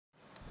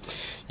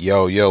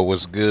Yo,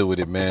 what's good with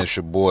it, man? It's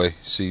your boy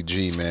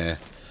CG, man.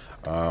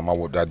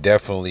 I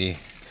definitely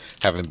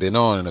haven't been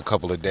on in a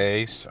couple of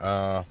days.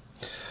 I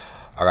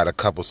got a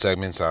couple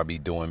segments I'll be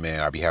doing,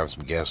 man. I'll be having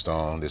some guests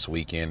on this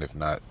weekend, if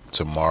not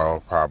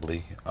tomorrow,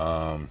 probably.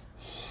 I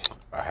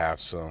have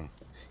some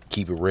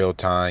keep it real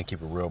time,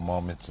 keep it real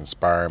moments,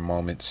 inspiring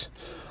moments.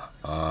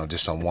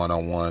 Just some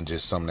one-on-one,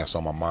 just something that's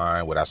on my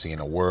mind, what I see in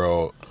the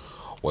world,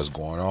 what's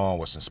going on,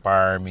 what's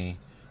inspiring me,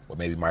 what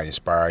maybe might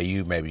inspire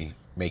you, maybe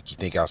make you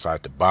think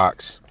outside the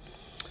box.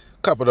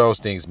 A couple of those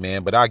things,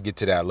 man, but I'll get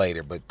to that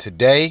later. But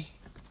today,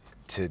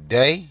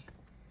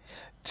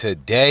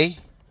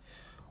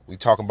 we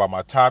talking about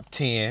my top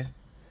 10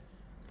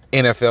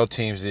 NFL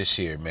teams this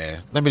year,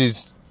 man. Let me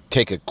just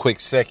take a quick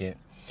second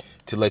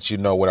to let you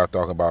know what I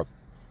thought about,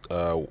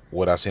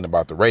 what I seen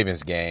about the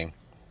Ravens game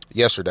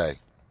yesterday.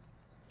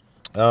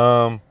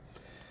 The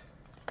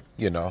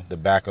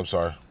backups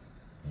are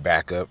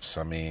backups.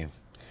 I mean,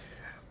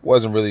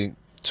 wasn't really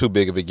too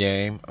big of a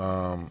game.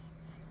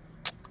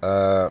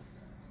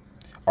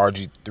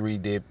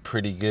 RG3 did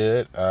pretty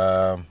good.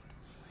 But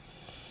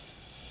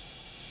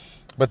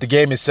the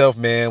game itself,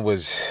 man,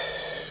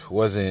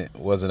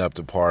 wasn't up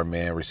to par,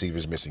 man.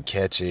 Receivers missing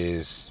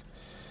catches,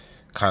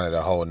 kind of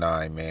the whole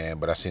nine, man.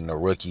 But I seen the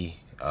rookie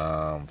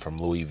from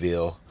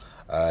Louisville.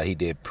 He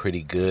did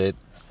pretty good.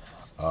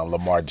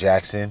 Lamar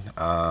Jackson.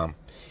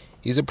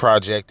 He's a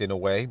project in a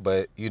way,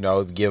 but,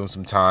 give him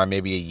some time,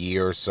 maybe a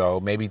year or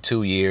so, maybe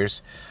 2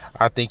 years.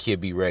 I think he'll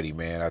be ready,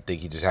 man. I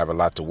think he just have a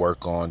lot to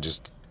work on.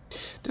 Just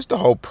the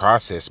whole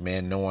process,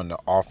 man, knowing the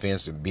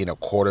offense and being a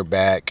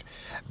quarterback,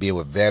 being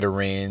with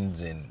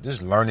veterans and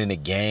just learning the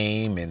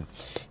game and,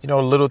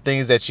 little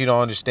things that you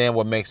don't understand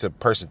what makes a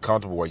person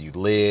comfortable where you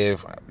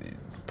live,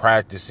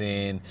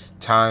 practicing,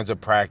 times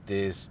of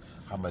practice,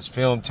 how much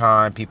film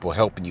time, people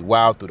helping you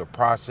out through the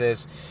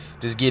process,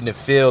 just getting the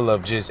feel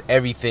of just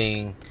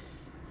everything,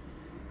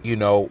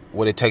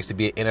 what it takes to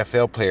be an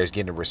NFL player, is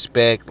getting the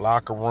respect,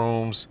 locker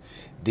rooms,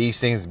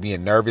 these things,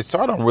 being nervous. So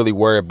I don't really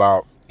worry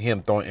about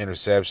him throwing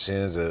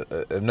interceptions,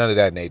 none of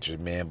that nature,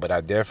 man. But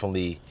I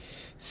definitely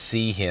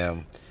see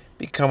him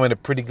becoming a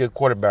pretty good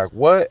quarterback.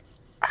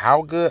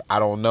 How good? I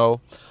don't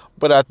know.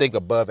 But I think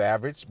above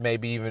average,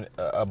 maybe even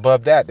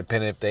above that,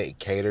 depending if they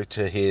cater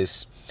to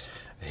his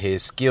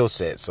skill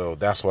set. So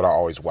that's what I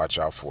always watch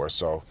out for.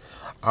 So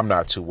I'm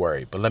not too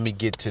worried. But let me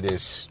get to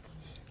this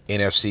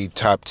NFC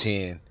top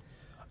 10.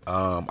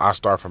 I'll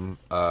start from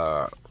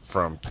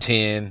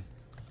 10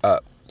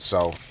 up.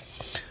 So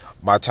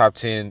my top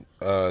 10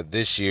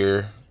 this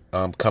year,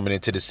 coming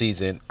into the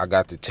season, I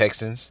got the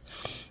Texans.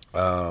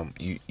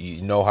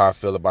 You know how I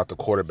feel about the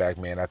quarterback,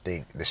 man. I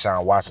think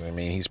Deshaun Watson,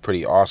 he's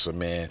pretty awesome,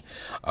 man.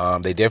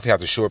 They definitely have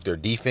to shore up their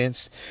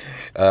defense.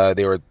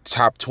 They were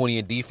top 20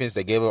 in defense.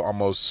 They gave up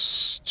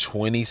almost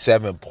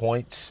 27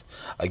 points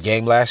a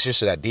game last year,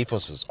 so that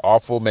defense was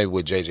awful. Maybe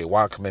with J.J.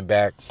 Watt coming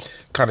back,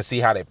 kind of see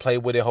how they play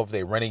with it. Hopefully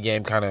their running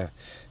game kind of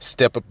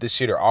step up this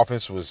year. Their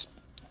offense was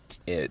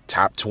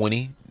top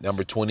 20,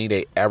 number 20.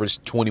 They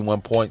averaged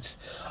 21 points.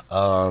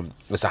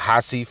 It's a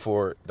hot seat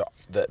for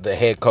the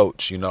head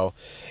coach.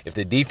 If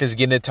the defense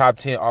getting the top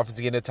 10, offense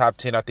getting the top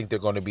 10, I think they're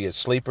going to be a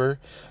sleeper.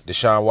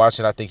 Deshaun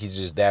Watson, I think he's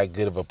just that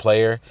good of a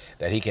player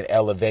that he can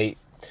elevate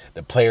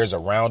the players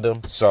around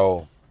him.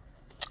 So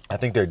I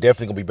think they're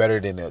definitely going to be better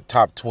than the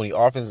top 20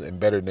 offense and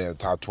better than the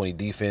top 20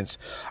 defense.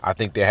 I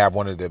think they have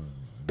one of the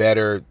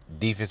better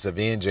defensive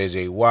end,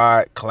 J.J.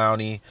 Watt,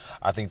 Clowney.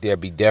 I think they'll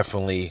be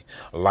definitely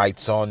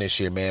lights on this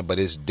year, man. But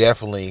it's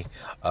definitely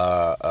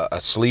a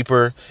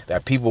sleeper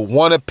that people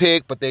want to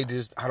pick, but I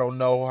don't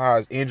know how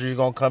his injury is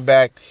going to come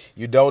back.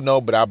 You don't know,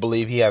 but I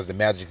believe he has the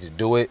magic to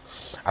do it.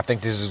 I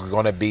think this is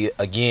going to be,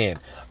 again,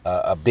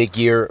 a big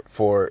year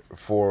for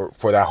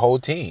that whole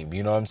team.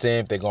 You know what I'm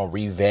saying? If they're going to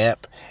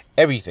revamp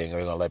everything,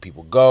 they're going to let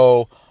people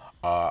go.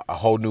 A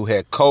whole new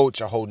head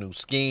coach, a whole new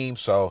scheme.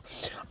 So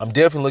I'm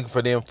definitely looking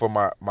for them for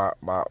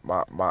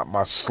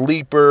my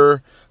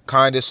sleeper,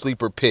 kind of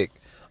sleeper pick.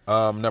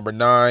 Number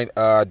 9,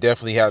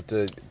 definitely have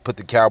to put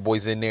the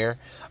Cowboys in there.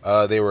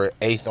 They were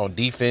 8th on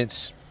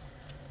defense.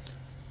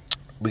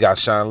 We got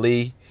Sean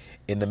Lee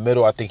in the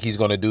middle. I think he's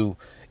going to do,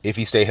 if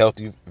he stay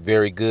healthy,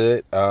 very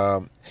good.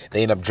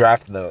 They end up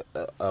drafting a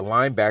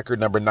linebacker,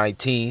 number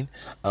 19,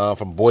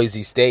 from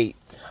Boise State.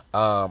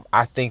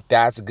 I think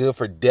that's good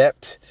for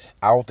depth.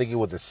 I don't think it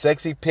was a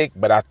sexy pick,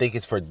 but I think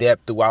it's for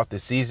depth throughout the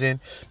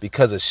season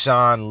because of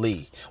Sean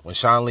Lee. When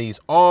Sean Lee's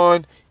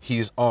on,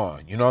 he's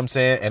on. You know what I'm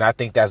saying? And I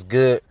think that's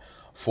good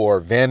for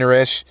Van Der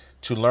Esch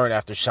to learn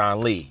after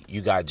Sean Lee. You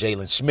got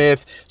Jalen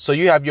Smith. So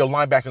you have your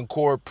linebacking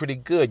core pretty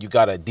good. You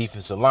got a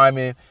defensive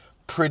lineman,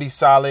 pretty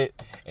solid.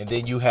 And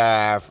then you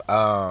have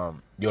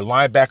your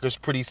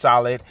linebackers pretty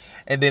solid.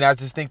 And then I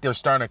just think they're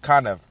starting to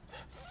kind of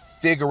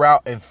figure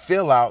out and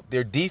fill out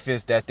their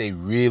defense that they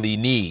really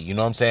need. You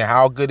know what I'm saying?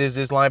 How good is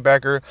this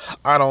linebacker?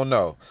 I don't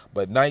know.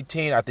 But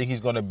 19, I think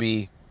he's going to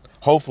be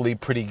hopefully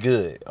pretty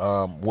good.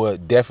 We'll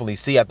definitely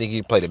see. I think he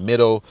can play the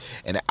middle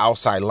and the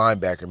outside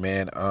linebacker,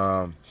 man.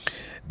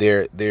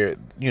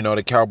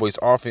 the Cowboys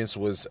offense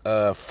was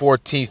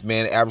 14th,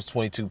 man, average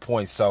 22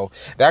 points. So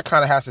that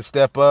kind of has to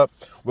step up.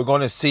 We're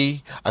going to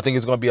see. I think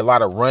it's going to be a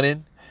lot of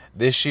running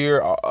this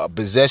year,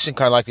 possession,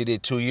 kind of like they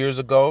did 2 years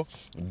ago.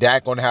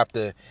 Dak going to have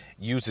to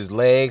use his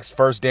legs,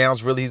 first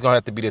downs. Really, he's going to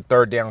have to be the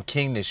third down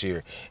king this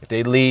year. If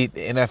they lead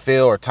the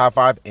NFL or top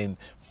 5 in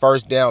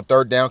first down,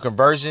 third down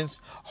conversions,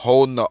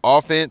 holding the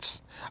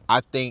offense,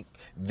 I think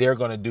they're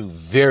going to do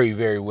very,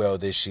 very well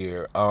this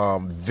year.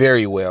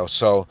 Very well.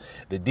 So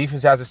the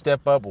defense has to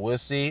step up. We'll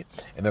see.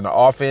 And then the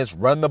offense,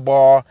 run the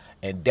ball,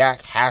 and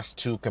Dak has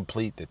to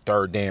complete the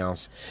third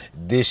downs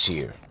this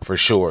year for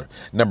sure.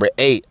 Number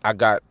 8, I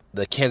got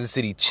the Kansas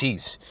City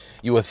Chiefs.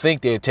 You would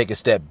think they'd take a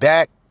step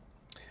back,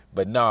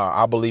 but nah,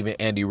 I believe in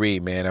Andy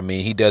Reid, man. I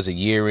mean, he does it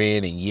year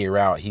in and year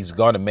out. He's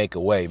going to make a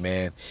way,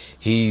 man.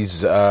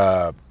 He's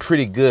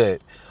pretty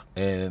good.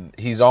 And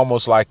he's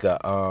almost like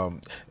a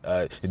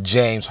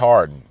James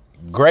Harden.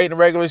 Great in the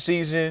regular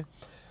season.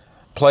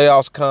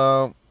 Playoffs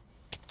come,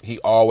 he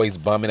always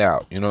bumming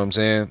out. You know what I'm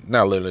saying?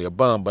 Not literally a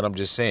bum, but I'm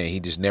just saying he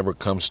just never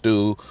comes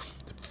through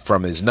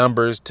from his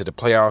numbers to the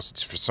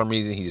playoffs. For some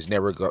reason, he just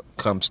never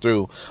comes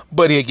through.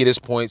 But he'll get his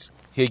points.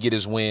 He'll get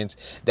his wins.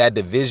 That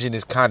division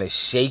is kind of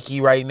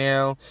shaky right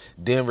now.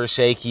 Denver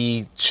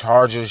shaky.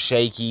 Chargers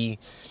shaky.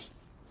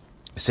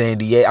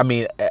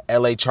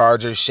 LA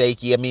Chargers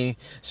shaky. I mean,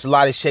 it's a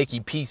lot of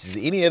shaky pieces.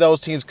 Any of those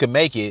teams could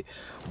make it,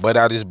 but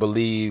I just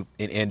believe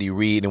in Andy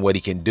Reid and what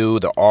he can do.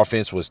 The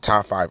offense was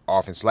top 5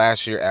 offense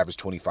last year, averaged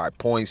 25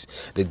 points.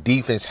 The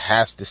defense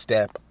has to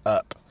step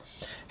up.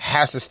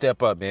 Has to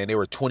step up, man. They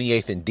were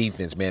 28th in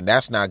defense, man.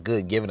 That's not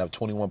good, giving up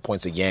 21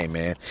 points a game,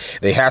 man.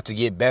 They have to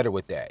get better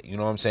with that. You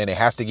know what I'm saying? It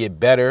has to get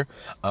better.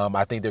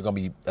 I think they're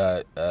going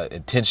to be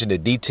attention to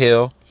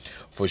detail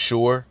for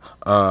sure.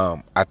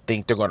 I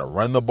think they're going to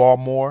run the ball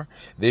more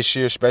this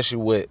year, especially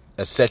with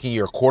a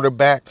second-year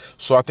quarterback.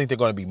 So I think they're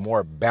going to be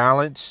more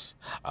balanced,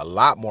 a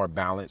lot more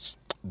balanced.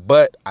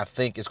 But I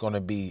think it's going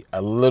to be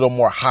a little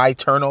more high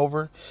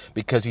turnover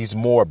because he's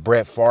more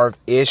Brett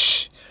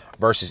Favre-ish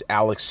versus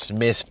Alex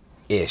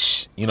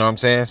Smith-ish. You know what I'm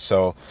saying?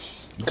 So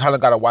you kind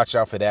of got to watch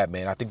out for that,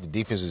 man. I think the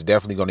defense is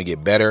definitely going to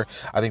get better.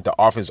 I think the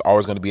offense is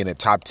always going to be in the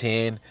top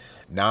 10,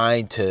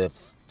 9 to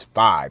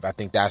 5. I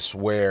think that's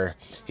where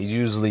he's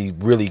usually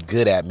really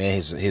good at, man.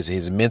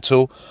 His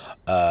mental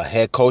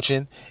head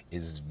coaching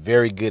is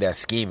very good at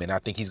scheming. I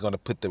think he's going to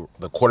put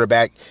the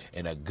quarterback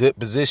in a good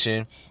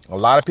position. A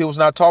lot of people's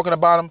not talking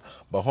about him,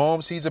 but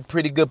Holmes, he's a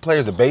pretty good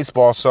player in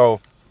baseball. So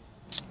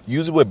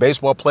usually with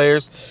baseball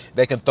players,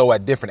 they can throw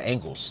at different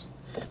angles.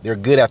 They're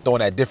good at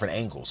throwing at different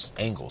angles,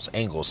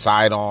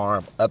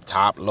 sidearm, up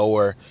top,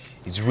 lower.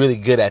 He's really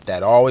good at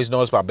that. I always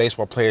notice about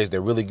baseball players, they're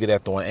really good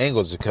at throwing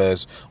angles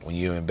because when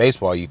you're in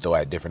baseball, you throw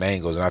at different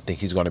angles. And I think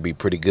he's going to be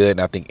pretty good.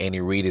 And I think Andy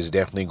Reid is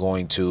definitely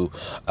going to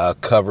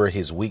cover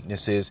his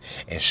weaknesses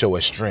and show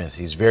his strength.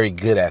 He's very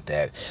good at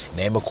that.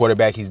 Name a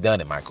quarterback, he's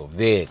done it. Michael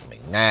Vick,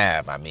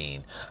 McNabb,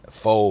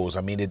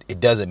 Foles. It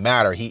doesn't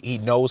matter. He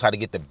knows how to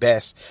get the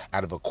best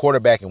out of a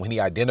quarterback. And when he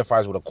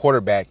identifies with a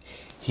quarterback,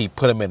 he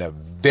put him in a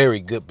very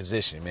good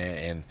position, man.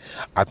 And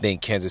I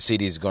think Kansas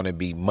City is going to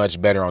be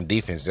much better on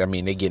defense. They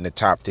get in the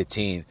top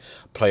 15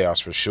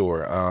 playoffs for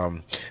sure.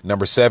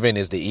 Number 7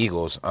 is the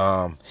Eagles.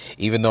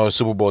 Even though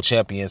Super Bowl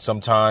champions,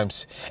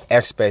 sometimes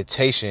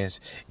expectations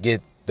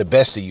get the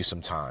best of you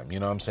sometime. You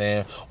know what I'm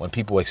saying? When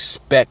people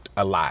expect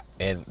a lot.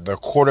 And their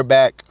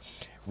quarterback,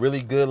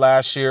 really good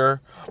last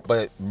year.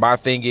 But my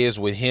thing is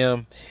with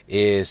him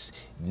is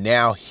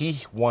now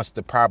he wants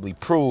to probably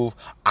prove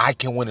I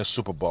can win a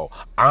Super Bowl.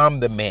 I'm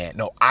the man.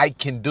 No, I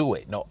can do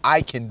it.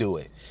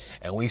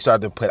 And we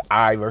start to put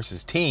I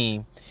versus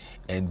team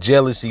and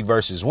jealousy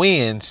versus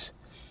wins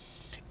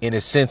in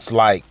a sense,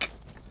 like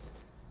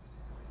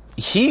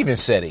he even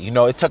said it.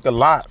 It took a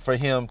lot for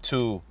him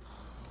to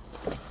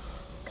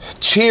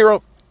cheer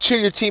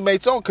your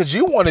teammates on because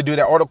you want to do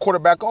that, or the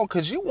quarterback on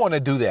because you want to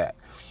do that.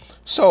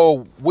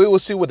 So we will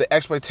see with the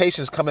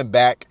expectations coming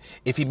back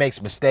if he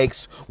makes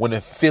mistakes when the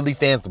Philly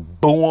fans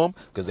boo him,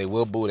 because they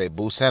will boo. They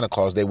boo Santa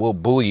Claus. They will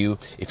boo you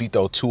if you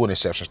throw 2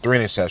 interceptions, 3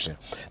 interceptions.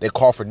 They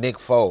call for Nick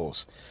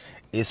Foles.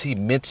 Is he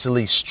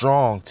mentally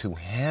strong to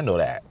handle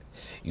that?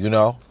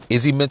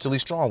 Is he mentally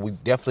strong? We're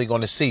definitely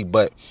going to see.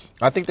 But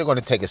I think they're going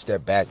to take a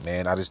step back,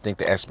 man. I just think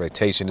the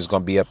expectation is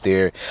going to be up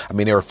there.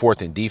 They were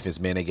 4th in defense,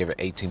 man. They gave it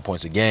 18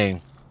 points a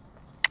game.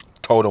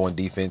 Total on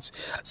defense,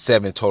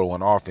 7 total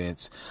on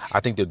offense. I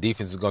think their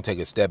defense is going to take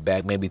a step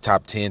back, maybe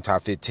top 10,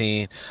 top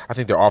 15. I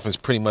think their offense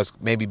pretty much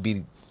maybe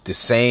be the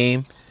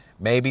same,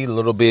 maybe a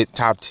little bit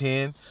top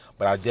 10,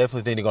 but I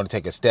definitely think they're going to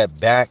take a step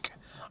back.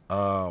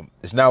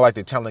 It's not like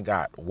the talent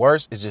got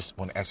worse. It's just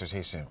when the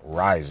expectation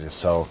rises.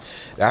 So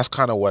that's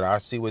kind of what I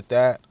see with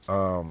that.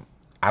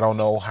 I don't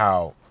know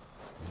how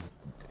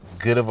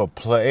good of a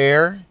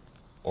player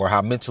or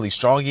how mentally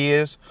strong he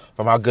is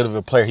from how good of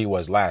a player he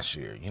was last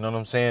year. You know what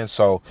I'm saying?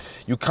 So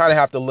you kind of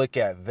have to look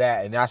at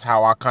that, and that's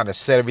how I kind of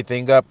set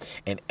everything up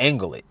and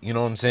angle it. You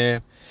know what I'm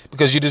saying?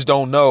 Because you just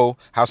don't know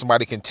how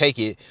somebody can take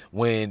it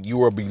when you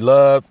were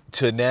beloved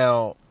to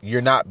now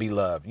you're not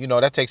beloved. You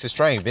know, that takes a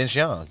strain. Vince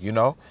Young, you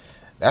know,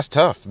 that's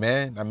tough,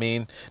 man. I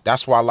mean,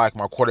 that's why I like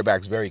my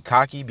quarterbacks very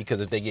cocky,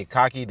 because if they get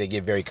cocky, they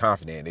get very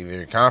confident. They get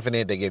very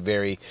confident, they get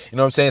very, you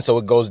know what I'm saying? So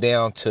it goes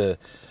down to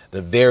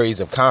the varies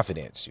of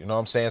confidence. You know what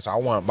I'm saying? So I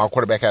want my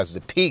quarterback has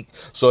the peak.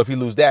 So if he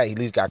lose that, he at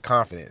least got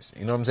confidence.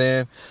 You know what I'm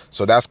saying?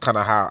 So that's kind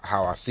of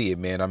how I see it,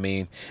 man. I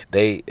mean,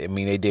 they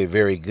did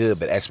very good,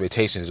 but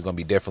expectations are going to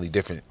be definitely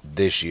different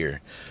this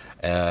year.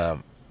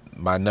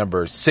 My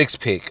number 6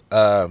 pick,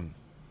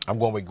 I'm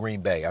going with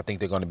Green Bay. I think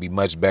they're going to be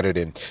much better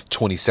than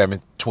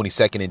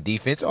 22nd in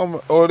defense.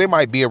 Or they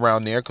might be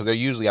around there, because they're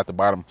usually at the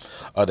bottom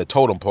of the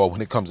totem pole when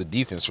it comes to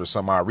defense for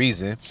some odd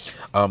reason.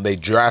 They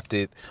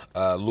drafted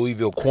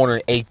Louisville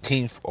corner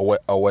 18th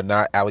or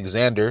whatnot,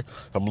 Alexander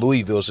from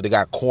Louisville. So they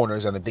got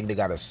corners, and I think they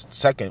got a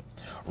second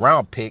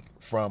round pick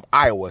from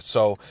Iowa.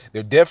 So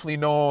they're definitely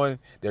knowing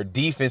their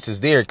defense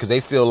is there, because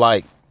they feel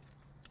like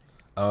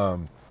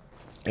Aaron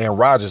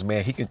Rodgers,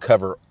 man, he can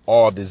cover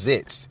all the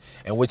zits,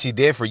 and which he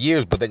did for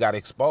years, but they got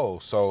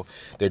exposed. So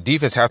their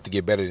defense has to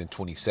get better than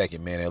 22nd,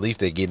 man. At least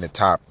they get in the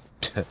top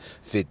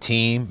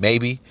 15,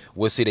 maybe.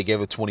 We'll see. They gave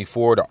it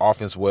 24. The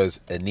offense was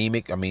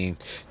anemic. I mean,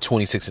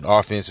 26 in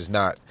offense is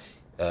not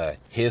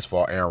his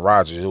fault, Aaron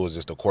Rodgers. It was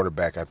just the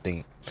quarterback. I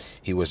think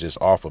he was just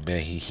awful,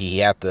 man. He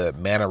had the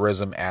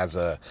mannerism as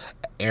a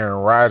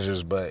Aaron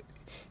Rodgers, but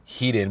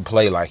he didn't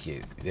play like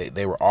it.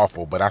 They were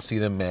awful, but I see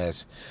them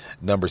as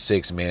number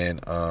 6, man.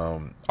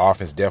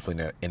 Offense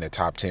definitely in the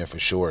top 10 for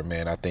sure,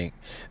 man. I think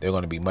they're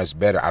going to be much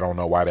better. I don't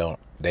know why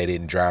they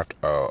didn't draft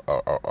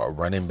a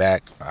running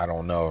back. I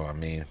don't know. I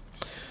mean,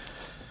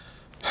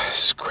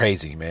 it's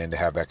crazy, man, to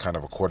have that kind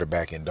of a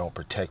quarterback and don't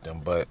protect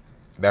him, but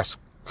that's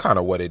kind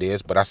of what it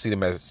is. But I see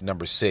them as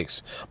number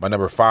 6. My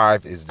number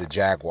 5 is the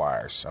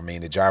Jaguars. I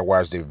mean, the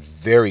Jaguars did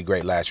very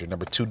great last year.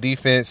 Number 2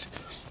 defense,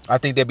 I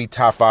think they'd be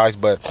top 5s,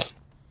 but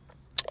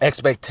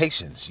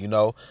expectations, you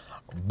know,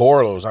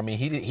 Bortles, I mean,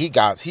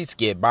 he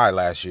skid by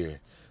last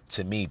year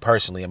to me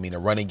personally. I mean, the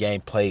running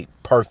game played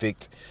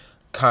perfect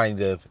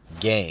kind of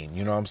game.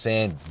 You know what I'm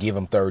saying? Give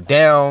him third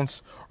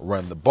downs,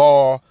 run the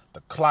ball,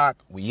 the clock,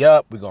 we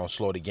up, we're going to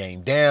slow the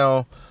game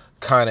down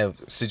kind of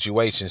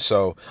situation.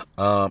 So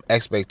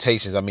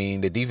expectations, I mean,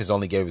 the defense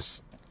only gave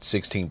us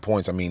 16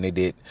 points. I mean, they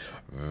did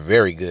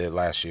very good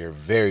last year.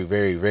 Very,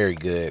 very, very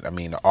good. I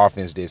mean, the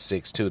offense did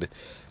 6 too.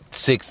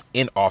 6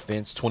 in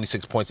offense,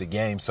 26 points a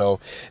game. So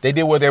they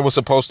did what they were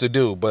supposed to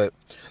do. But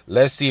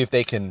let's see if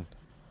they can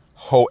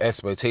hold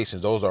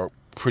expectations. Those are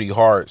pretty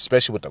hard,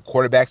 especially with the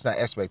quarterbacks. Not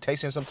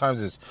expectations.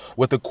 Sometimes it's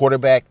with the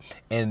quarterback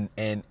and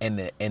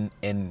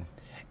the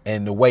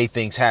way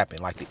things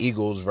happen. Like the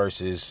Eagles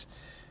versus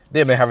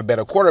them, they have a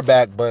better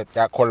quarterback, but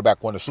that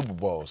quarterback won the Super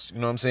Bowls.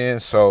 You know what I'm saying?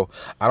 So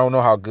I don't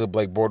know how good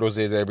Blake Bortles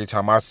is. Every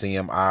time I see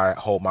him, I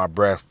hold my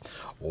breath,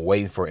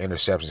 waiting for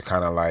interceptions,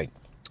 kind of like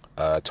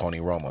Tony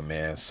Romo,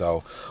 man.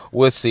 So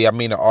we'll see. I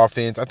mean, the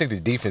offense, I think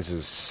the defense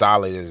is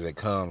solid as it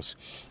comes,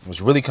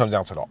 which really comes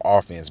down to the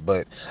offense.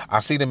 But I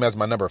see them as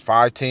my number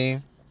 5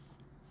 team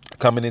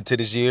coming into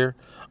this year.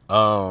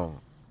 And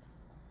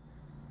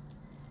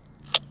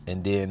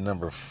then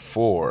number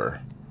 4.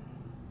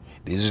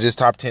 These are just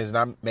top 10s,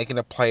 not making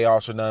the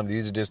playoffs or none.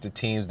 These are just the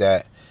teams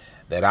that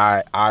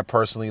I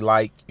personally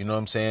like. You know what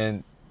I'm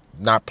saying?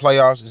 Not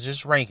playoffs, it's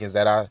just rankings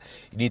that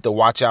you need to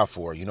watch out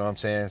for. You know what I'm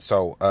saying?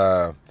 So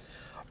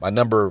my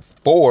number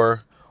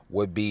 4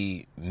 would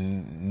be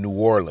New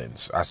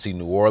Orleans. I see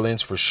New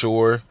Orleans for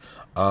sure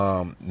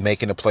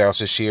making the playoffs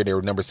this year. They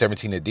were number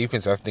 17 in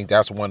defense. I think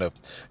that's one of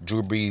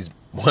Drew Brees'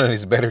 one of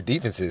his better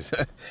defenses.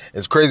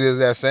 As crazy as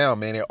that sound,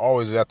 man, they're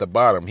always at the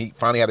bottom. He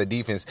finally had a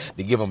defense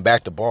to give him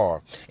back the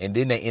ball. And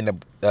then they end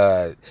up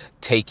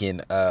taking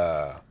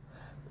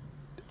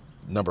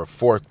number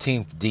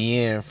 14th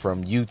DN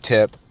from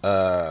UTEP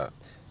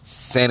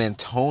San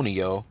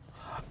Antonio,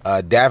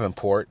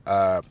 Davenport.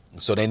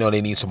 So they know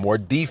they need some more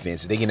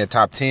defense. If they get in the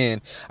top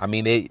 10, I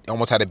mean, they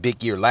almost had a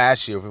big year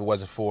last year if it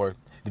wasn't for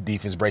the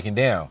defense breaking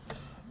down.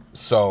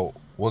 So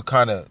we'll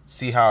kind of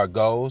see how it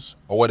goes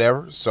or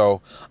whatever.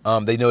 So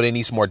they know they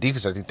need some more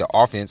defense. I think the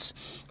offense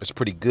is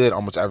pretty good,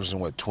 almost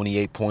averaging,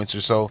 28 points or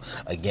so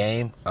a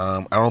game.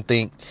 I don't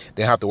think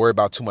they have to worry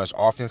about too much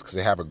offense because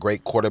they have a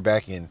great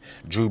quarterback in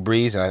Drew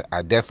Brees, and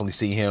I definitely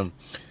see him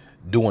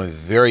doing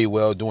very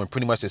well, doing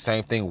pretty much the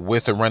same thing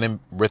with the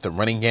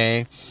running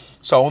game.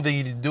 So the only thing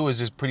you need to do is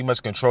just pretty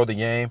much control the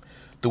game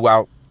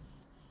throughout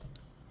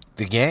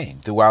the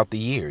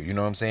year. You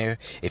know what I'm saying?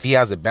 If he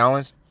has a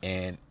balance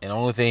and the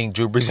only thing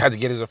Drew Brees has to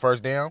get is a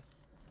first down,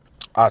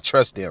 I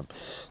trust him,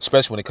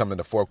 especially when it comes to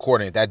the fourth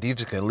quarter. If that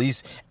defense can at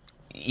least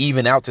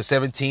even out to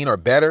 17 or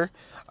better,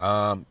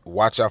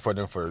 watch out for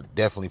them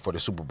definitely for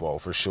the Super Bowl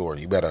for sure.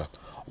 You better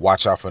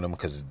watch out for them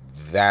because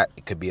that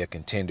could be a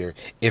contender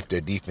if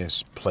their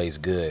defense plays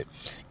good.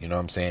 You know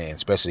what I'm saying?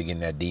 Especially getting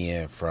that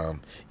DN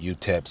from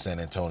UTEP San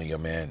Antonio,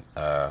 man.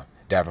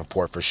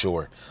 Davenport for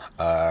sure.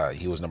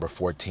 He was number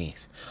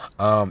 14th.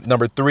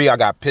 Number 3, I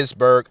got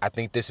Pittsburgh. I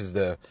think this is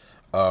the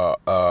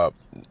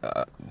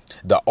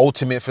the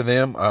ultimate for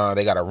them.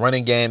 They got a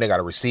running game. They got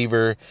a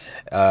receiver.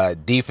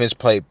 Defense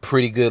played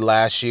pretty good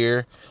last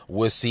year.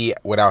 We'll see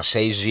without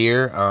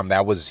Shazier.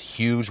 That was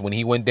huge when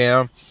he went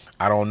down.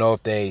 I don't know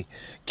if they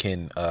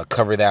can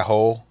cover that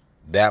hole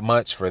that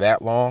much for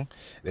that long.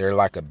 They're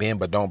like a bend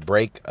but don't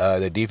break.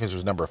 Their defense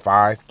was number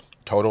 5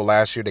 total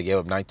last year. They gave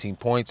up 19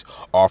 points.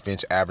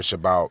 Offense averaged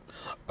about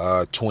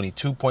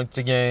 22 points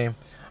a game.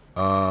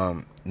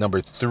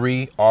 Number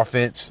 3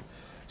 offense.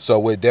 So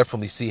we'll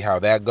definitely see how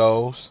that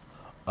goes.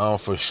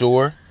 For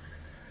sure.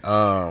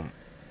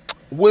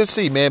 We'll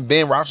see, man.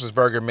 Ben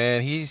Roethlisberger,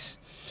 man,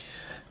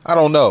 I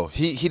don't know.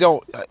 He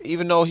don't,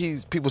 even though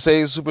people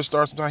say he's a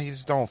superstar, sometimes he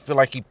just don't feel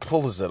like he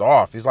pulls it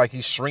off. It's like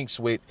he shrinks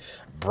with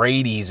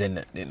Brady's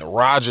and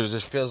Rodgers.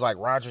 It feels like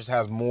Rodgers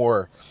has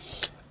more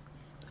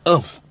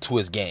oomph to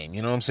his game.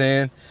 You know what I'm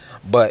saying?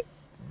 But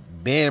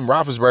Ben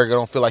Roethlisberger, I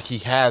don't feel like he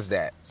has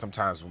that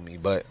sometimes with me.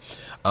 But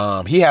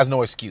he has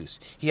no excuse.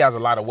 He has a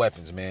lot of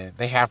weapons, man.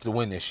 They have to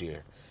win this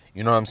year.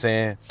 You know what I'm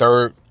saying?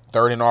 Third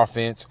in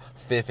offense,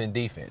 5th in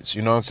defense.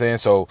 You know what I'm saying?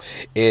 So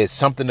it's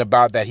something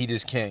about that he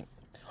just can't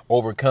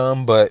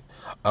overcome. But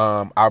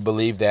I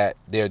believe that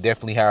they'll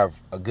definitely have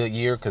a good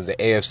year because the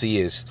AFC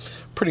is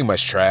pretty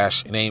much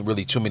trash. It ain't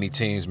really too many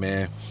teams,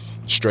 man.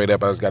 Straight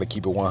up, I just got to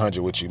keep it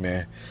 100 with you,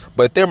 man.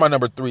 But they're my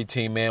number 3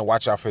 team, man.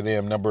 Watch out for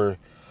them. Number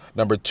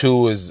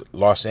 2 is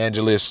Los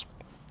Angeles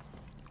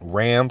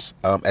Rams.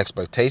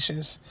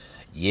 Expectations,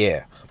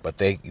 yeah. But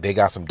they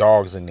got some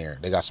dogs in there.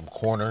 They got some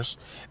corners.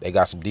 They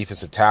got some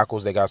defensive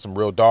tackles. They got some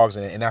real dogs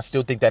in it. And I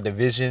still think that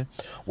division,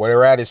 where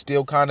they're at, is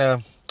still kind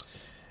of,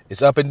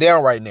 it's up and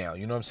down right now.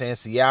 You know what I'm saying?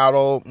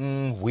 Seattle,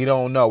 we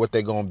don't know what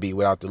they're going to be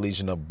without the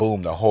Legion of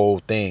Boom, the whole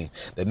thing.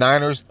 The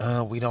Niners,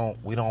 we don't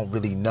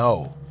really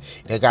know.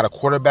 They got a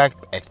quarterback.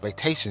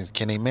 Expectations.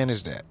 Can they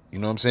manage that? You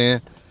know what I'm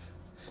saying?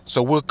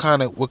 So we'll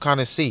kind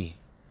of see.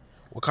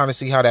 We'll kind of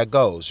see how that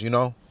goes, you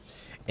know?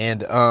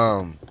 And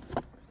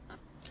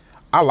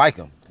I like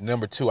them.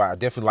 Number 2, I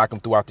definitely like them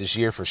throughout this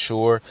year for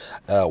sure.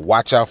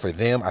 Watch out for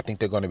them. I think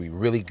they're going to be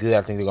really good.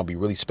 I think they're going to be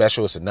really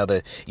special. It's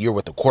another year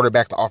with the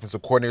quarterback, the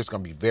offensive coordinator. It's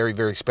going to be very,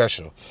 very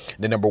special.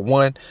 Then number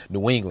 1,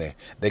 New England.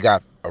 They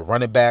got a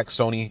running back,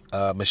 Sony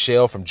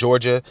Michel from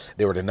Georgia.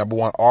 They were the number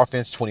 1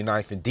 offense,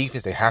 29th in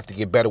defense. They have to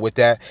get better with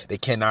that. They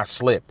cannot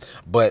slip.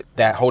 But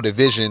that whole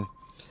division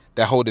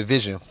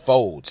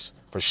folds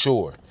for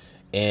sure.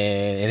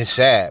 And it's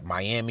sad.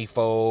 Miami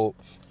fold.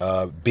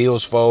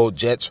 Bills fold,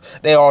 Jets,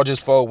 they all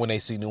just fold when they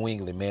see New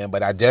England, man.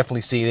 But I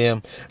definitely see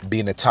them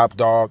being the top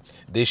dog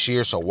this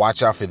year, so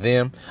watch out for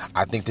them.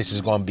 I think this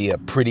is going to be a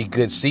pretty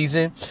good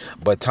season,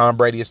 but Tom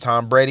Brady is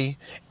Tom Brady,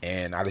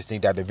 and I just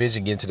think that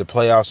division getting to the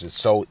playoffs is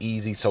so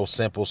easy, so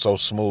simple, so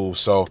smooth.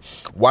 So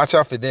watch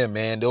out for them,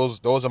 man.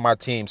 Those are my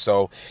teams.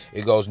 So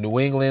it goes New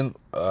England,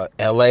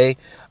 LA,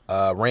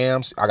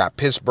 Rams. I got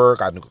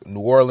Pittsburgh, I got New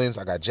Orleans,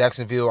 I got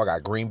Jacksonville, I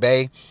got Green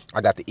Bay, I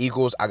got the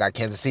Eagles, I got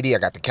Kansas City, I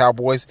got the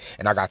Cowboys,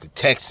 and I got the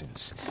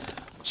Texans.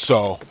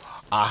 So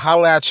I'll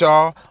holler at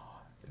y'all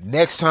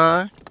next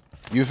time.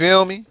 You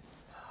feel me?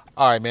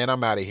 All right, man,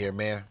 I'm out of here,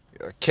 man.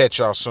 Catch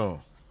y'all soon.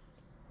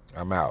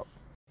 I'm out.